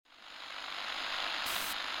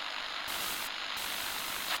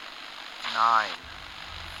9,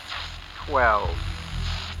 12,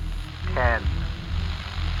 10,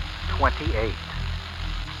 28,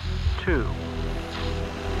 2,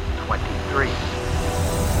 23.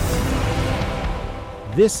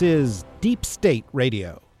 This is Deep State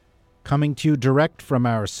Radio, coming to you direct from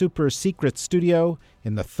our super-secret studio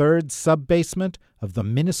in the third sub-basement of the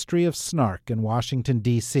Ministry of Snark in Washington,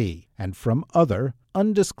 D.C., and from other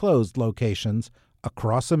undisclosed locations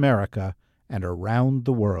across America and around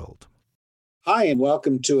the world. Hi, and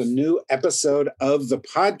welcome to a new episode of the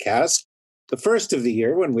podcast, the first of the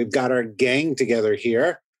year when we've got our gang together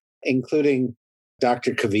here, including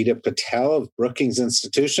Dr. Kavita Patel of Brookings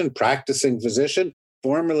Institution, practicing physician,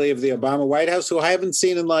 formerly of the Obama White House, who I haven't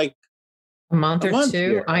seen in like a month or two.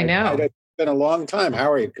 Here. I know. It's been a long time.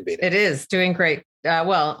 How are you, Kavita? It is doing great.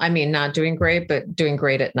 Not doing great, but doing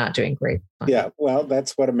great at not doing great. Yeah, well,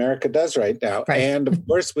 that's what America does right now. Right. And of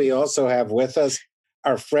course, we also have with us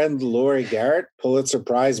our friend Laurie Garrett, Pulitzer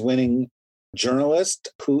Prize winning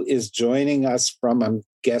journalist, who is joining us from, I'm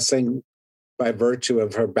guessing by virtue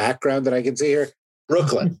of her background that I can see here,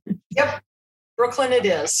 Brooklyn. Yep, Brooklyn it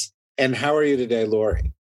is. And how are you today,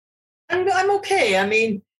 Laurie? I'm okay. I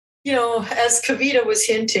mean, you know, as Kavita was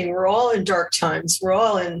hinting, we're all in dark times. We're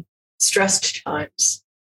all in stressed times.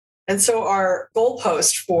 And so our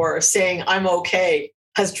goalpost for saying I'm okay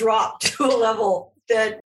has dropped to a level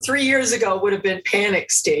that 3 years ago would have been panic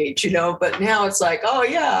stage, you know, but now it's like, oh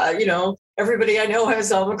yeah, you know, everybody I know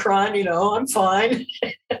has Omicron, you know, I'm fine.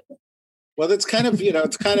 Well, that's kind of, you know,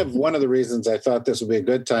 it's kind of one of the reasons I thought this would be a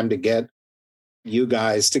good time to get you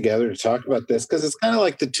guys together to talk about this, because it's kind of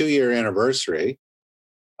like the 2-year anniversary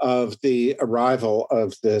of the arrival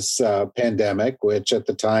of this pandemic, which at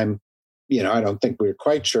the time, you know, I don't think we were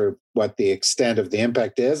quite sure what the extent of the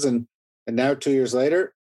impact is. And now 2 years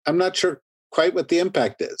later, I'm not sure quite what the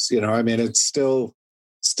impact is. You know, I mean, it's still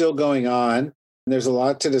going on. And there's a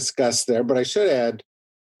lot to discuss there. But I should add,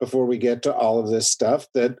 before we get to all of this stuff,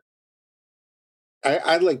 that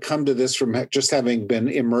I'd like come to this from just having been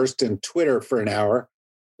immersed in Twitter for an hour,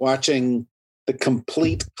 watching the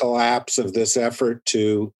complete collapse of this effort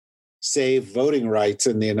to save voting rights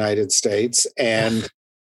in the United States, and,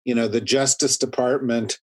 you know, the Justice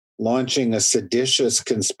Department launching a seditious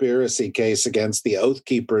conspiracy case against the Oath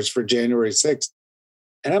Keepers for January 6th.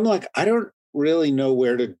 And I'm like, I don't really know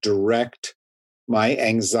where to direct my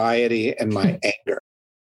anxiety and my anger.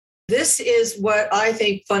 This is what I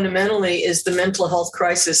think fundamentally is the mental health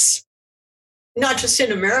crisis, not just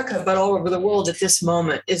in America, but all over the world at this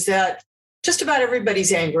moment, is that just about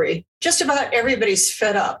everybody's angry. Just about everybody's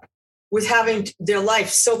fed up with having their life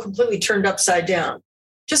so completely turned upside down.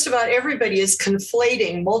 Just about everybody is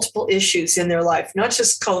conflating multiple issues in their life, not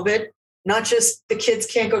just COVID, not just the kids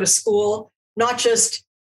can't go to school, not just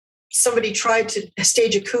somebody tried to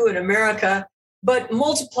stage a coup in America, but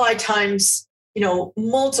multiply times, you know,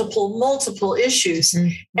 multiple issues.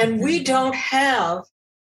 Mm-hmm. And we don't have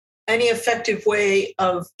any effective way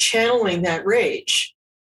of channeling that rage.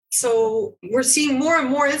 So we're seeing more and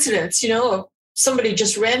more incidents, you know, of somebody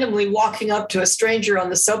just randomly walking up to a stranger on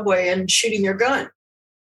the subway and shooting their gun,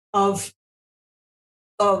 of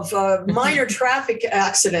minor traffic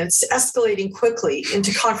accidents escalating quickly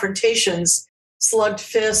into confrontations, slugged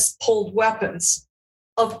fists, pulled weapons,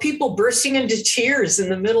 of people bursting into tears in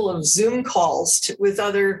the middle of Zoom calls with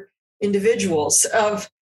other individuals, of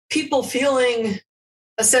people feeling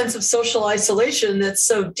a sense of social isolation that's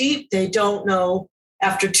so deep they don't know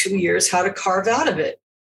after 2 years how to carve out of it.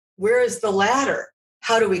 Where is the ladder?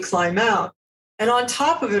 How do we climb out? And on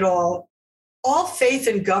top of it all faith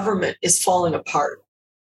in government is falling apart.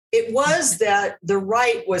 It was that the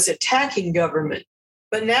right was attacking government.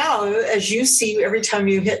 But now, as you see, every time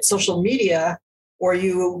you hit social media or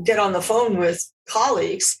you get on the phone with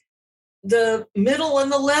colleagues, the middle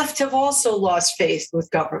and the left have also lost faith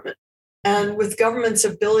with government and with government's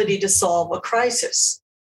ability to solve a crisis.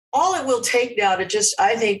 All it will take now to just,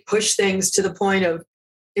 I think, push things to the point of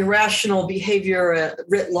irrational behavior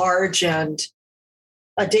writ large and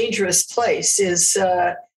a dangerous place is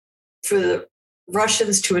for the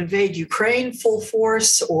Russians to invade Ukraine full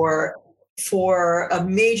force, or for a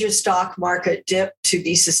major stock market dip to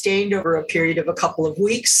be sustained over a period of a couple of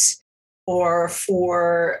weeks, or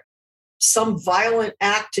for some violent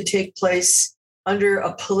act to take place under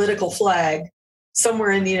a political flag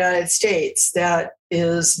somewhere in the United States that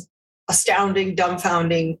is astounding,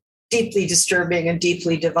 dumbfounding, deeply disturbing, and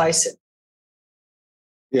deeply divisive.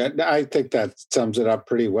 Yeah, I think that sums it up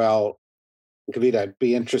pretty well. Kavita, I'd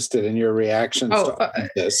be interested in your reactions to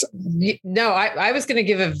this. No, I was going to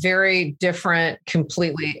give a very different,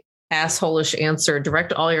 completely asshole-ish answer.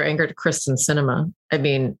 Direct all your anger to Kristen Sinema. I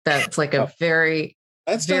mean, that's like a very,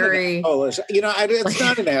 That's very, not an asshole-ish. It's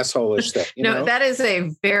not an asshole-ish thing. No, that is a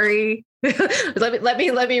very, let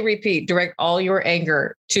me repeat, direct all your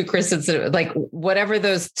anger to Kristen Sinema. Like whatever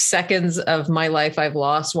those seconds of my life I've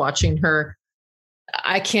lost watching her,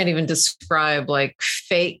 I can't even describe, like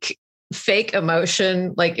fake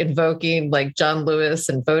emotion, like invoking like John Lewis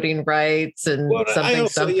and voting rights and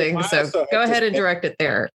something. So go ahead and direct it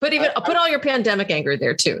there. Put all your pandemic anger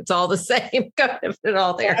there too. It's all the same. Go ahead and put it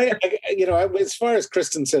all there. As far as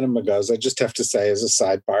Kristen Sinema goes, I just have to say as a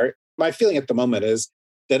side part, my feeling at the moment is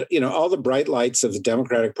that, all the bright lights of the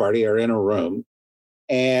Democratic Party are in a room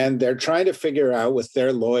and they're trying to figure out with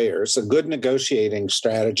their lawyers a good negotiating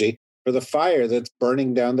strategy for the fire that's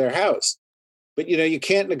burning down their house. But, you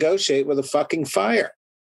can't negotiate with a fucking fire.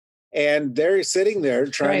 And they're sitting there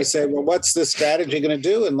trying to say, well, what's this strategy going to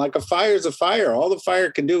do? And like a fire is a fire. All the fire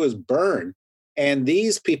can do is burn. And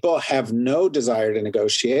these people have no desire to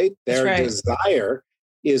negotiate. Their desire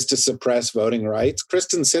is to suppress voting rights.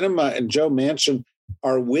 Kristen Sinema and Joe Manchin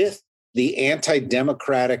are with the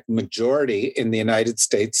anti-democratic majority in the United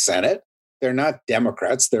States Senate. They're not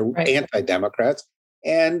Democrats. They're anti-Democrats.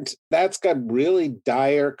 And that's got really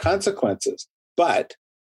dire consequences. But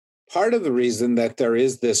part of the reason that there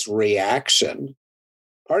is this reaction,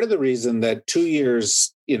 part of the reason that 2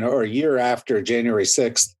 years, or a year after January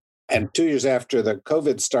 6th and 2 years after the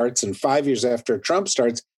COVID starts and 5 years after Trump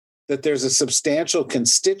starts, that there's a substantial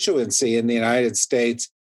constituency in the United States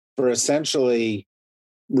for essentially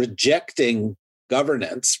rejecting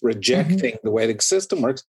governance, rejecting the way the system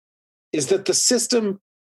works, is that the system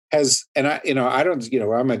has, and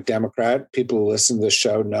I'm a Democrat. People who listen to the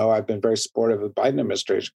show know I've been very supportive of the Biden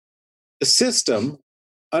administration. The system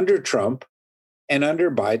under Trump and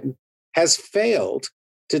under Biden has failed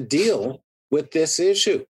to deal with this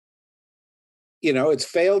issue. It's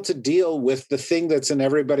failed to deal with the thing that's in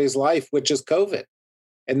everybody's life, which is COVID.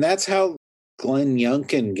 And that's how Glenn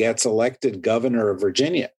Youngkin gets elected governor of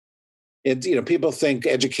Virginia. People think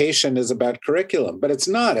education is about curriculum, but it's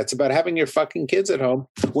not. It's about having your fucking kids at home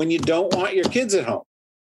when you don't want your kids at home.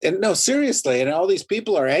 And no, seriously. And all these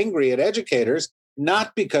people are angry at educators,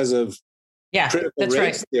 not because of critical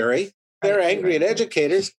race theory. They're angry at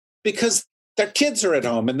educators because their kids are at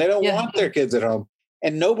home and they don't want their kids at home.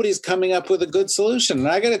 And nobody's coming up with a good solution. And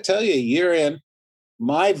I got to tell you, a year in,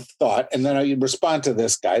 my thought, and then I respond to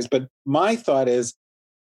this, guys, but my thought is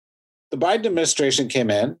the Biden administration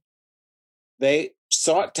came in. They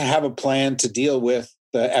sought to have a plan to deal with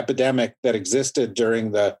the epidemic that existed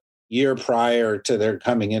during the year prior to their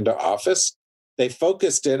coming into office. They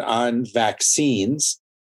focused it on vaccines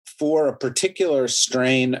for a particular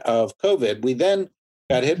strain of COVID. We then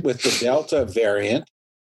got hit with the Delta variant,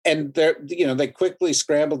 and they quickly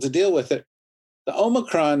scrambled to deal with it. The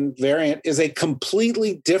Omicron variant is a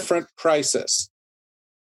completely different crisis.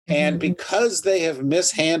 And because they have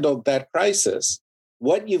mishandled that crisis,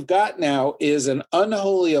 what you've got now is an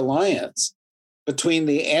unholy alliance between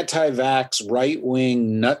the anti-vax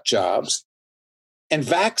right-wing nut jobs and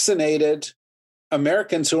vaccinated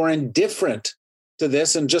Americans who are indifferent to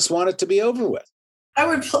this and just want it to be over with.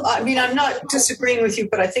 I'm not disagreeing with you,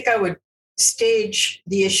 but I think I would stage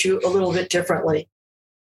the issue a little bit differently.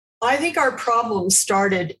 I think our problem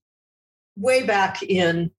started way back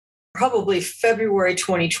in probably February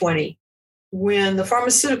 2020, when the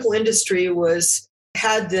pharmaceutical industry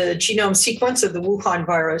had the genome sequence of the Wuhan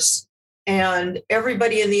virus, and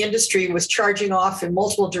everybody in the industry was charging off in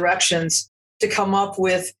multiple directions to come up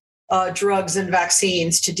with drugs and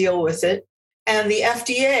vaccines to deal with it. And the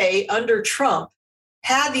FDA under Trump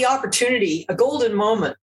had the opportunity, a golden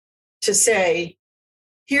moment, to say,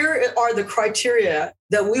 here are the criteria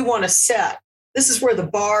that we want to set. This is where the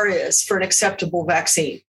bar is for an acceptable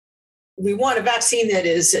vaccine. We want a vaccine that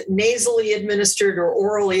is nasally administered or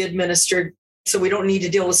orally administered, so we don't need to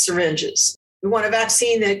deal with syringes. We want a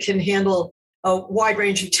vaccine that can handle a wide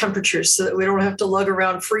range of temperatures so that we don't have to lug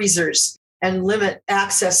around freezers and limit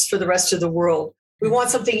access for the rest of the world. We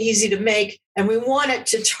want something easy to make, and we want it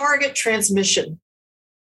to target transmission.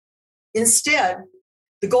 Instead,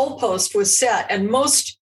 the goalpost was set, and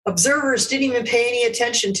most observers didn't even pay any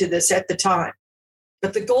attention to this at the time.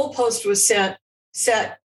 But the goalpost was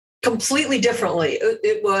set completely differently.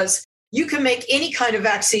 It was, you can make any kind of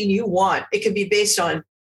vaccine you want. It can be based on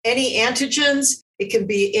any antigens. It can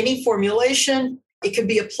be any formulation. It can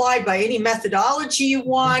be applied by any methodology you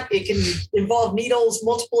want. It can involve needles,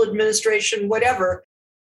 multiple administration, whatever.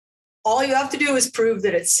 All you have to do is prove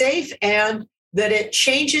that it's safe and that it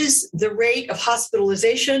changes the rate of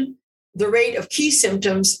hospitalization, the rate of key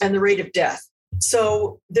symptoms, and the rate of death.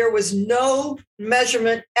 So there was no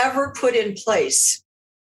measurement ever put in place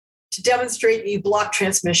to demonstrate that you block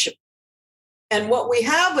transmission. And what we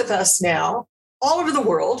have with us now, all over the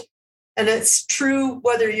world, and it's true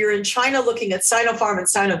whether you're in China looking at Sinopharm and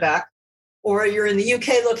Sinovac, or you're in the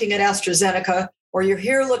UK looking at AstraZeneca, or you're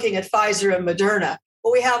here looking at Pfizer and Moderna.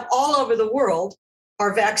 What we have all over the world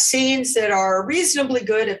are vaccines that are reasonably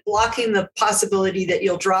good at blocking the possibility that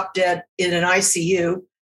you'll drop dead in an ICU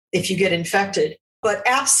if you get infected, but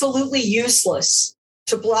absolutely useless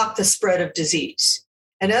to block the spread of disease.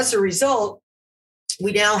 And as a result,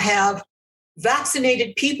 we now have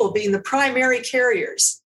vaccinated people being the primary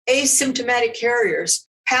carriers, asymptomatic carriers,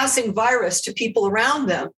 passing virus to people around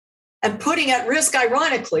them and putting at risk,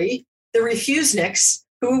 ironically, the refuseniks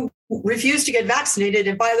who refuse to get vaccinated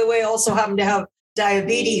and, by the way, also happen to have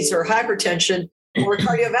diabetes or hypertension or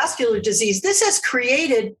cardiovascular disease. This has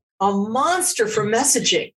created a monster for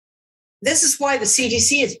messaging. This is why the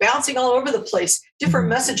CDC is bouncing all over the place, different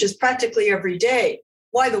messages practically every day.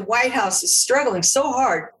 Why the White House is struggling so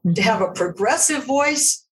hard to have a progressive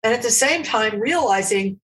voice and at the same time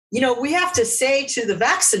realizing, we have to say to the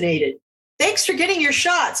vaccinated, thanks for getting your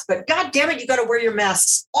shots, but God damn it, you got to wear your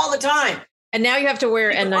masks all the time. And now you have to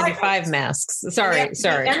wear N95 masks. Sorry.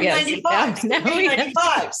 N95, Yes.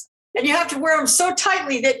 N95s. And you have to wear them so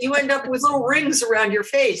tightly that you end up with little rings around your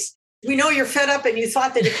face. We know you're fed up and you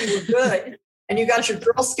thought that if you were good and you got your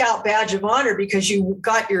Girl Scout badge of honor because you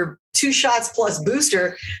got your 2 shots plus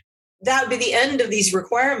booster, that would be the end of these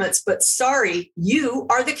requirements. But sorry, you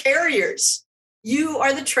are the carriers. You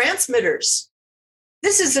are the transmitters.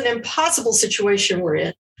 This is an impossible situation we're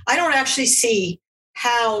in. I don't actually see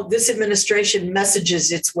how this administration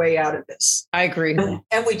messages its way out of this. I agree.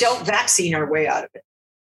 And we don't vaccine our way out of it.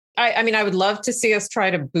 I mean, I would love to see us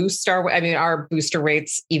try to boost our booster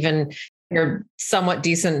rates, even they're somewhat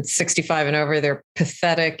decent, 65 and over. They're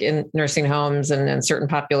pathetic in nursing homes and certain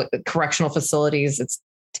correctional facilities. It's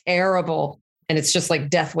terrible. And it's just like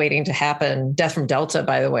death waiting to happen. Death from Delta,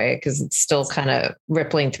 by the way, because it's still kind of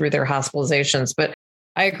rippling through their hospitalizations. But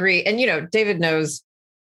I agree. And, David knows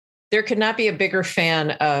there could not be a bigger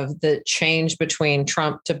fan of the change between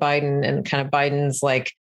Trump to Biden and kind of Biden's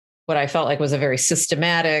what I felt like was a very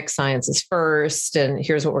systematic science is first. And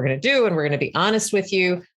here's what we're going to do. And we're going to be honest with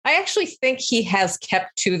you. I actually think he has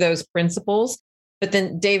kept to those principles. But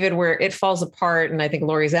then, David, where it falls apart, and I think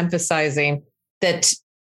Lori's emphasizing that,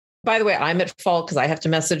 by the way, I'm at fault because I have to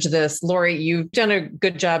message this. Lori, you've done a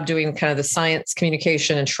good job doing kind of the science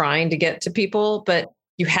communication and trying to get to people. But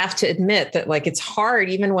you have to admit that it's hard,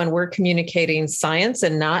 even when we're communicating science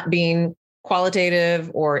and not being qualitative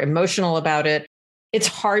or emotional about it. It's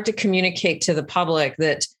hard to communicate to the public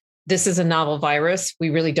that this is a novel virus. We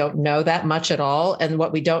really don't know that much at all. And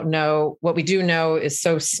what we do know is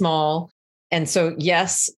so small. And so,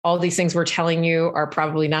 yes, all these things we're telling you are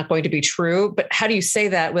probably not going to be true. But how do you say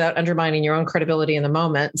that without undermining your own credibility in the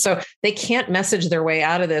moment? So they can't message their way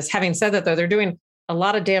out of this. Having said that, though, they're doing a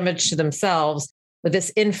lot of damage to themselves with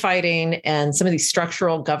this infighting and some of these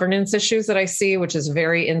structural governance issues that I see, which is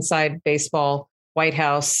very inside baseball, White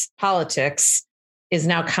House politics, is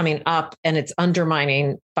now coming up, and it's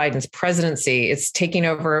undermining Biden's presidency. It's taking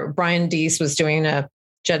over. Brian Deese was doing a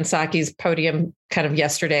Jen Psaki's podium kind of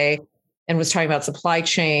yesterday and was talking about supply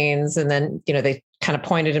chains. And then, they kind of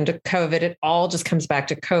pointed him to COVID. It all just comes back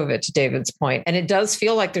to COVID, to David's point. And it does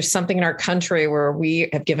feel like there's something in our country where we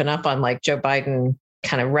have given up on Joe Biden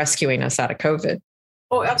kind of rescuing us out of COVID.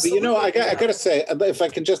 Oh, absolutely. I got to say, if I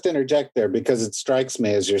can just interject there, because it strikes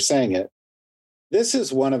me as you're saying it, this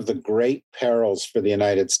is one of the great perils for the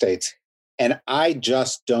United States. And I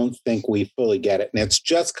just don't think we fully get it. And it's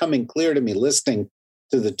just coming clear to me listening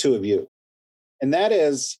to the two of you. And that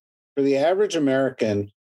is, for the average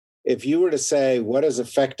American, if you were to say what is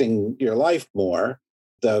affecting your life more,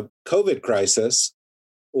 the COVID crisis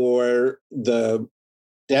or the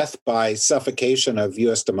death by suffocation of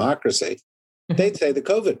U.S. democracy, they'd say the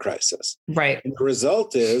COVID crisis. Right. And the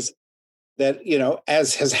result is that,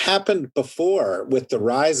 as has happened before with the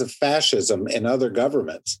rise of fascism in other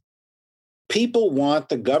governments, people want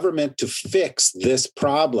the government to fix this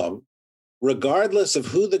problem, regardless of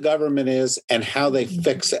who the government is and how they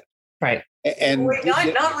fix it. Right. And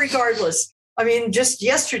not regardless. I mean, just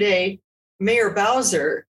yesterday, Mayor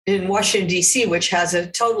Bowser in Washington, D.C., which has a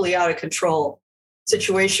totally out of control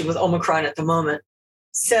situation with Omicron at the moment,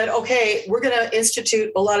 said, okay, we're going to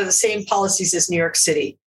institute a lot of the same policies as New York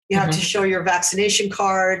City. You have to show your vaccination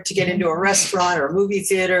card to get into a restaurant or a movie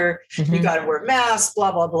theater. You got to wear masks,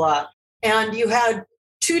 blah, blah, blah. And you had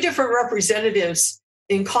 2 different representatives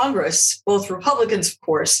in Congress, both Republicans, of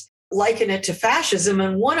course, liken it to fascism.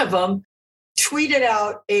 And one of them tweeted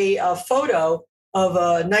out a photo of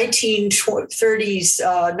a 1930s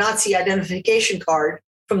Nazi identification card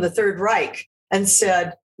from the Third Reich and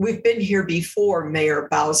said, "We've been here before, Mayor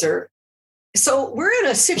Bowser." So we're in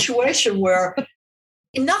a situation where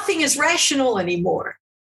nothing is rational anymore.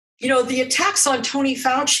 You know, the attacks on Tony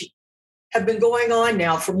Fauci have been going on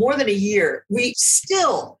now for more than a year. We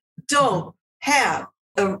still don't have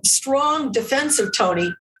a strong defense of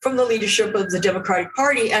Tony from the leadership of the Democratic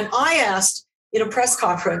Party. And I asked in a press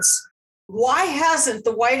conference, why hasn't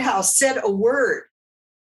the White House said a word?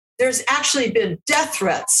 There's actually been death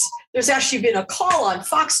threats. There's actually been a call on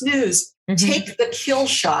Fox News, take the kill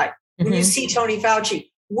shot when you see Tony Fauci.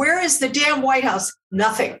 Where is the damn White House?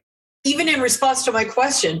 Nothing. Even in response to my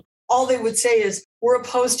question, all they would say is, we're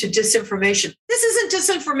opposed to disinformation. This isn't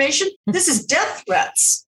disinformation. This is death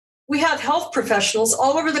threats. We have health professionals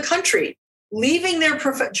all over the country leaving their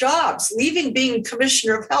jobs, leaving being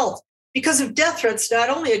commissioner of health because of death threats, not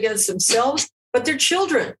only against themselves, but their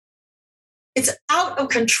children. It's out of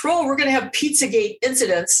control. We're going to have Pizzagate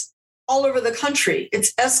incidents all over the country.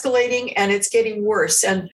 It's escalating and it's getting worse.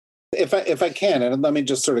 And if I can, and let me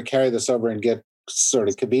just sort of carry this over and get sort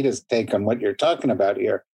of Kavita's take on what you're talking about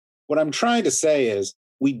here. What I'm trying to say is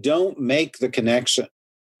we don't make the connection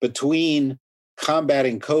between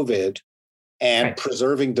combating COVID and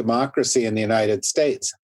preserving democracy in the United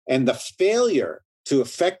States. And the failure to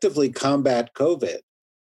effectively combat COVID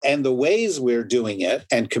and the ways we're doing it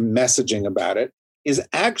and messaging about it is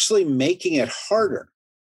actually making it harder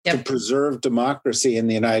to preserve democracy in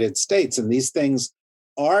the United States. And these things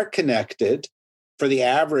are connected for the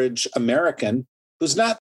average American who's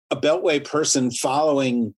not a Beltway person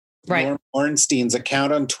following Norm Ornstein's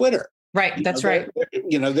account on Twitter. Right. That's right.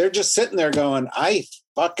 They're just sitting there going, I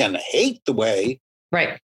fucking hate the way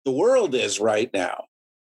the world is right now.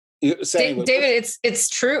 David, it's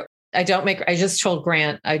true. I just told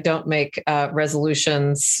Grant, I don't make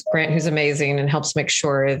resolutions. Grant, who's amazing and helps make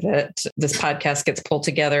sure that this podcast gets pulled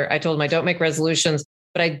together. I told him I don't make resolutions,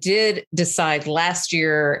 but I did decide last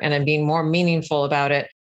year, and I'm being more meaningful about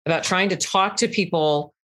it, about trying to talk to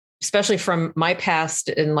people, especially from my past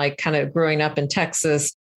and like kind of growing up in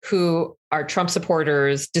Texas, who are Trump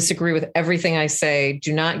supporters, disagree with everything I say,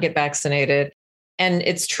 do not get vaccinated. And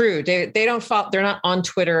it's true. They don't follow, they're not on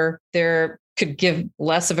Twitter. They could give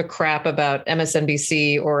less of a crap about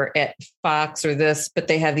MSNBC or at Fox or this, but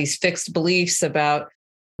they have these fixed beliefs about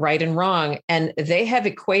right and wrong. And they have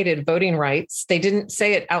equated voting rights. They didn't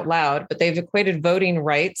say it out loud, but they've equated voting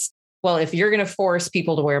rights. Well, if you're going to force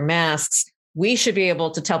people to wear masks, we should be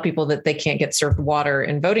able to tell people that they can't get served water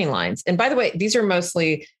in voting lines. And by the way, these are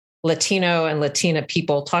mostly Latino and Latina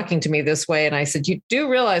people talking to me this way. And I said, you do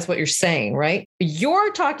realize what you're saying, right?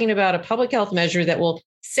 You're talking about a public health measure that will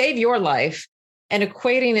save your life and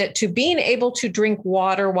equating it to being able to drink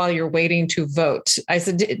water while you're waiting to vote. I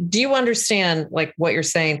said, do you understand like what you're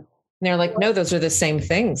saying? And they're like, no, those are the same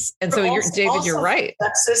things. And so David, you're right.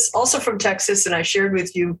 Also from Texas, and I shared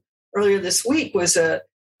with you earlier this week, was a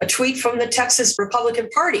tweet from the Texas Republican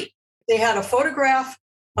Party. They had a photograph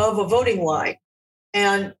of a voting line.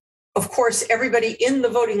 And of course, everybody in the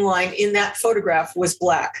voting line in that photograph was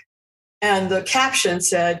Black. And the caption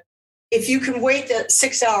said, if you can wait that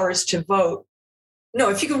 6 hours to vote,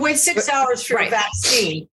 if you can wait 6 hours for a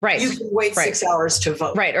vaccine, you can wait 6 hours to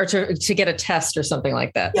vote. Right. Or to get a test or something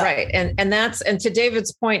like that. Yeah. Right. And to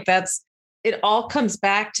David's point, it all comes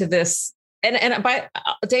back to this. And by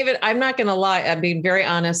David, I'm not going to lie. I'm being very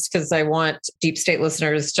honest because I want deep state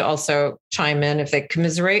listeners to also chime in if they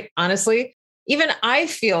commiserate. Honestly, even I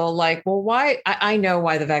feel like, well, why? I know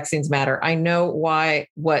why the vaccines matter. I know why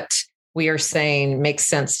what we are saying makes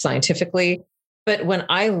sense scientifically. But when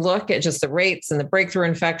I look at just the rates and the breakthrough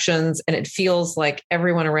infections, and it feels like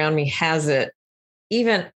everyone around me has it,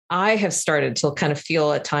 even I have started to kind of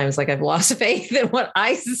feel at times like I've lost faith in what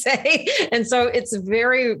I say. And so it's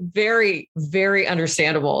very, very, very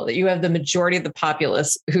understandable that you have the majority of the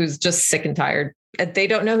populace who's just sick and tired. They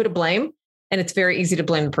don't know who to blame. And it's very easy to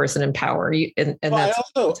blame the person in power.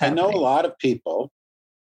 I know a lot of people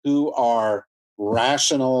who are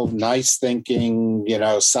rational, nice thinking,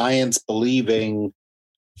 science believing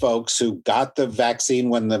folks who got the vaccine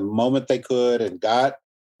when the moment they could and got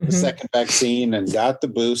the second vaccine and got the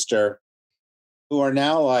booster, who are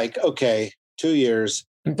now like, okay, 2 years,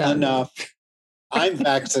 enough. I'm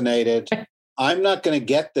vaccinated. I'm not going to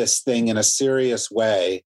get this thing in a serious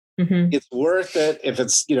way. It's worth it if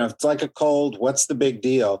it's, it's like a cold, what's the big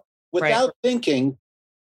deal? Without thinking,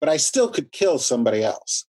 but I still could kill somebody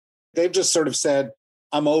else. They've just sort of said,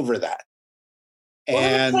 I'm over that.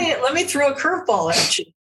 Well, let me throw a curveball at you.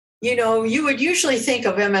 you would usually think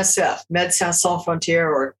of MSF, Médecins Sans Frontières,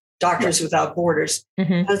 or Doctors Without Borders,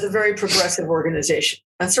 as a very progressive organization.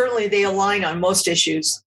 And certainly they align on most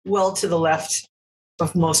issues well to the left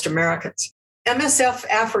of most Americans. MSF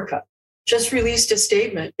Africa just released a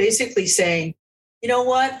statement basically saying, you know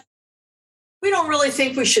what? We don't really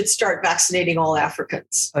think we should start vaccinating all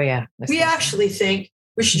Africans. Oh, yeah. We actually think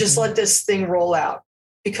we should just let this thing roll out,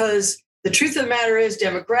 because the truth of the matter is,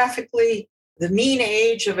 demographically, the mean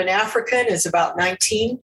age of an African is about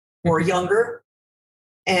 19 or younger.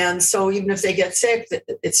 And so even if they get sick,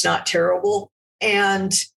 it's not terrible.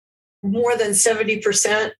 And more than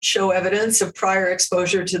 70% show evidence of prior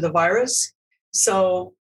exposure to the virus.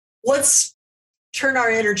 So let's turn our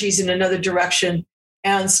energies in another direction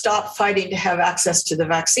and stop fighting to have access to the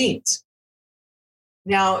vaccines.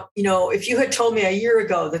 Now, if you had told me a year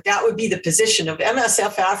ago that would be the position of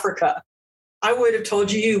MSF Africa, I would have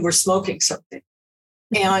told you were smoking something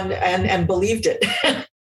and believed it.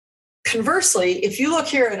 Conversely, if you look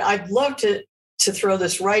here, and I'd love to throw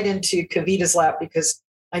this right into Kavita's lap, because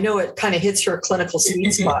I know it kind of hits her clinical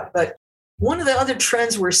sweet spot, but one of the other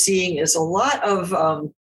trends we're seeing is a lot of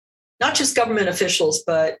not just government officials,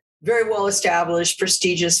 but very well-established,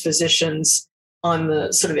 prestigious physicians on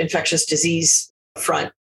the sort of infectious disease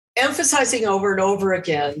front, emphasizing over and over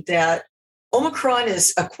again that Omicron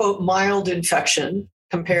is a, quote, mild infection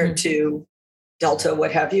compared to Delta,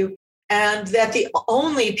 what have you, and that the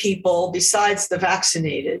only people besides the the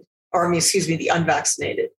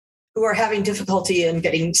unvaccinated, who are having difficulty in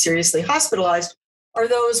getting seriously hospitalized are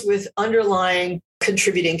those with underlying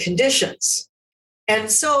contributing conditions.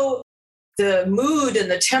 And so the mood and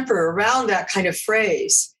the temper around that kind of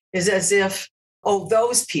phrase is as if,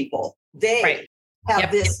 those people, they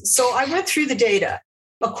have this. So I went through the data.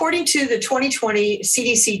 According to the 2020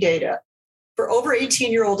 CDC data, for over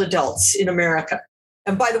 18-year-old adults in America,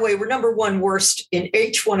 and by the way, we're number one worst in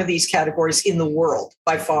each one of these categories in the world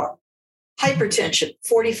by far. Hypertension,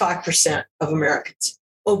 45% of Americans.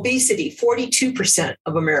 Obesity, 42%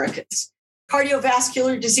 of Americans.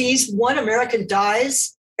 Cardiovascular disease, one American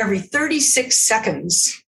dies every 36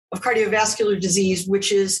 seconds of cardiovascular disease,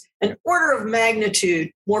 which is an order of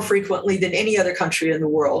magnitude more frequently than any other country in the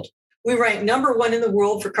world. We rank number one in the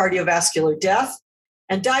world for cardiovascular death.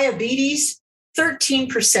 And diabetes,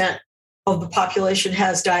 13% of the population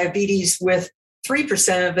has diabetes, with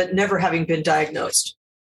 3% of it never having been diagnosed.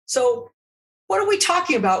 So what are we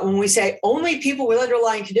talking about when we say only people with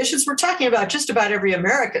underlying conditions? We're talking about just about every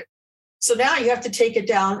American. So now you have to take it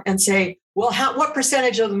down and say, well, what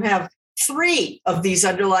percentage of them have 3 of these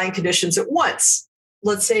underlying conditions at once?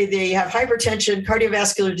 Let's say they have hypertension,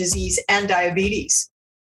 cardiovascular disease, and diabetes.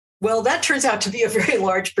 Well, that turns out to be a very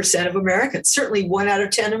large percent of Americans. Certainly 1 out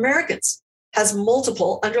of 10 Americans has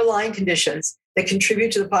multiple underlying conditions that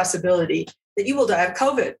contribute to the possibility that you will die of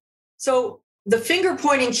COVID. So the finger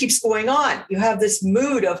pointing keeps going on. You have this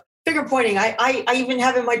mood of finger pointing. I even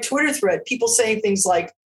have in my Twitter thread people saying things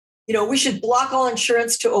like, we should block all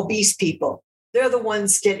insurance to obese people. They're the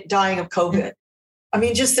ones dying of COVID. I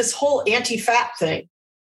mean, just this whole anti-fat thing.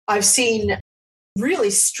 I've seen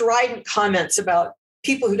really strident comments about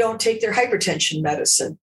people who don't take their hypertension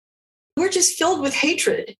medicine. We're just filled with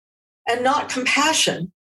hatred and not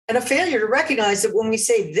compassion, and a failure to recognize that when we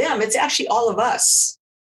say them, it's actually all of us.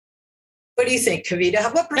 What do you think,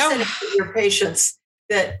 Kavita? What percentage of your patients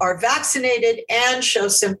that are vaccinated and show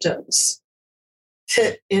symptoms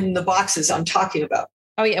fit in the boxes I'm talking about?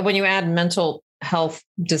 Oh, yeah. When you add mental health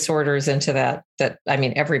disorders into that,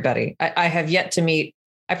 everybody. I have yet to meet,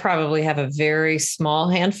 I probably have a very small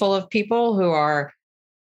handful of people who are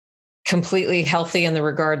completely healthy in the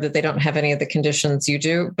regard that they don't have any of the conditions you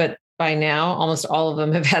do. But by now, almost all of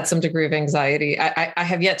them have had some degree of anxiety. I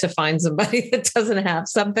have yet to find somebody that doesn't have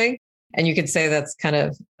something. And you could say that's kind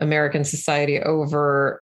of American society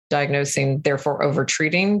over diagnosing, therefore over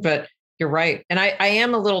treating. But you're right. And I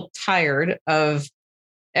am a little tired of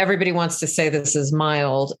everybody wants to say this is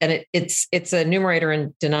mild, and it's a numerator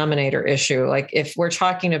and denominator issue. Like if we're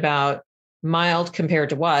talking about mild compared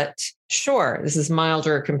to what, sure, this is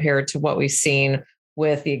milder compared to what we've seen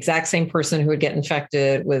with the exact same person who would get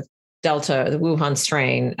infected with Delta, the Wuhan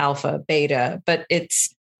strain, Alpha, Beta, but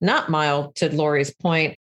it's not mild, to Lori's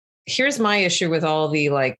point. Here's my issue with all the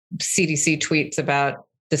CDC tweets about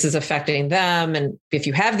this is affecting them. And if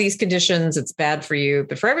you have these conditions, it's bad for you.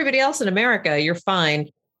 But for everybody else in America, you're fine.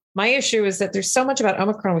 My issue is that there's so much about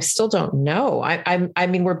Omicron we still don't know. I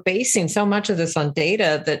mean, we're basing so much of this on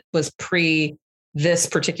data that was pre this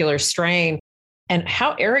particular strain. And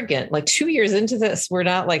how arrogant, 2 years into this, we're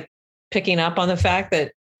not picking up on the fact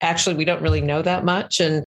that actually we don't really know that much.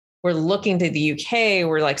 And we're looking to the UK,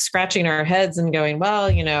 we're like scratching our heads and going,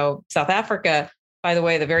 well, South Africa, by the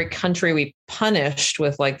way, the very country we punished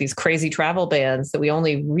with like these crazy travel bans that we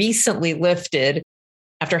only recently lifted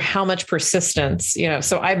after how much persistence,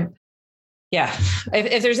 so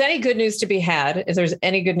if there's any good news to be had, it's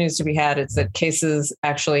that cases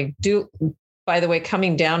actually do. By the way,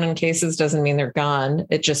 coming down in cases doesn't mean they're gone.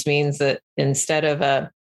 It just means that instead of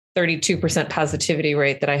a 32% positivity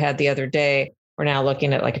rate that I had the other day, we're now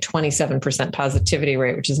looking at like a 27% positivity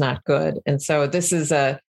rate, which is not good. And so this is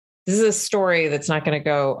a story that's not going to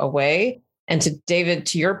go away. And to David,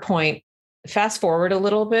 to your point, fast forward a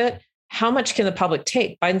little bit. How much can the public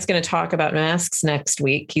take? Biden's going to talk about masks next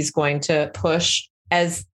week. He's going to push,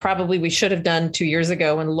 as probably we should have done 2 years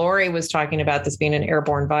ago when Lori was talking about this being an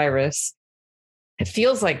airborne virus. It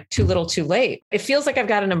feels like too little, too late. It feels like I've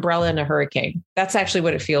got an umbrella in a hurricane. That's actually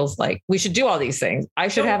what it feels like. We should do all these things. I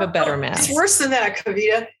should have a better mask. It's worse than that,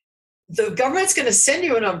 Kavita. The government's going to send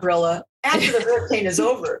you an umbrella after the hurricane is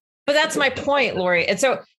over. But that's my point, Lori. And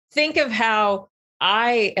so think of how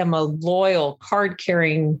I am a loyal,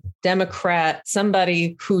 card-carrying Democrat,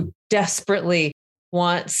 somebody who desperately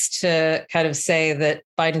wants to kind of say that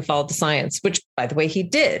Biden followed the science, which, by the way, he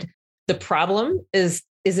did. The problem is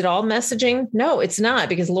it all messaging? No, it's not,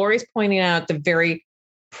 because Lori's pointing out the very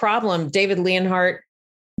problem. David Leonhardt,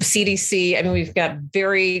 CDC, I mean, we've got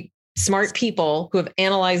very smart people who have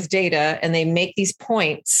analyzed data and they make these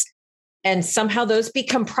points, and somehow those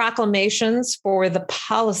become proclamations for the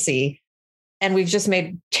policy. And we've just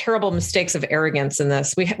made terrible mistakes of arrogance in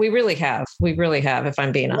this. We really have. We really have, if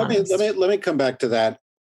I'm being honest. Let me come back to that.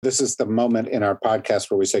 This is the moment in our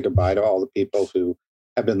podcast where we say goodbye to all the people who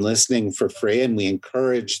have been listening for free, and we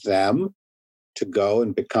encourage them to go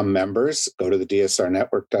and become members. Go to the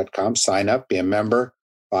dsrnetwork.com, sign up, be a member,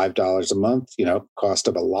 $5 a month, cost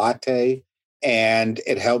of a latte. And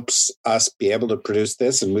it helps us be able to produce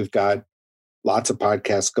this. And we've got lots of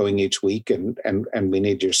podcasts going each week, and we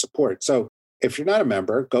need your support. So if you're not a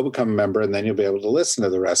member, go become a member, and then you'll be able to listen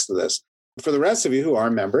to the rest of this. For the rest of you who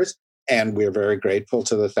are members, and we're very grateful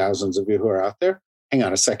to the thousands of you who are out there, hang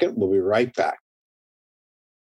on a second. We'll be right back.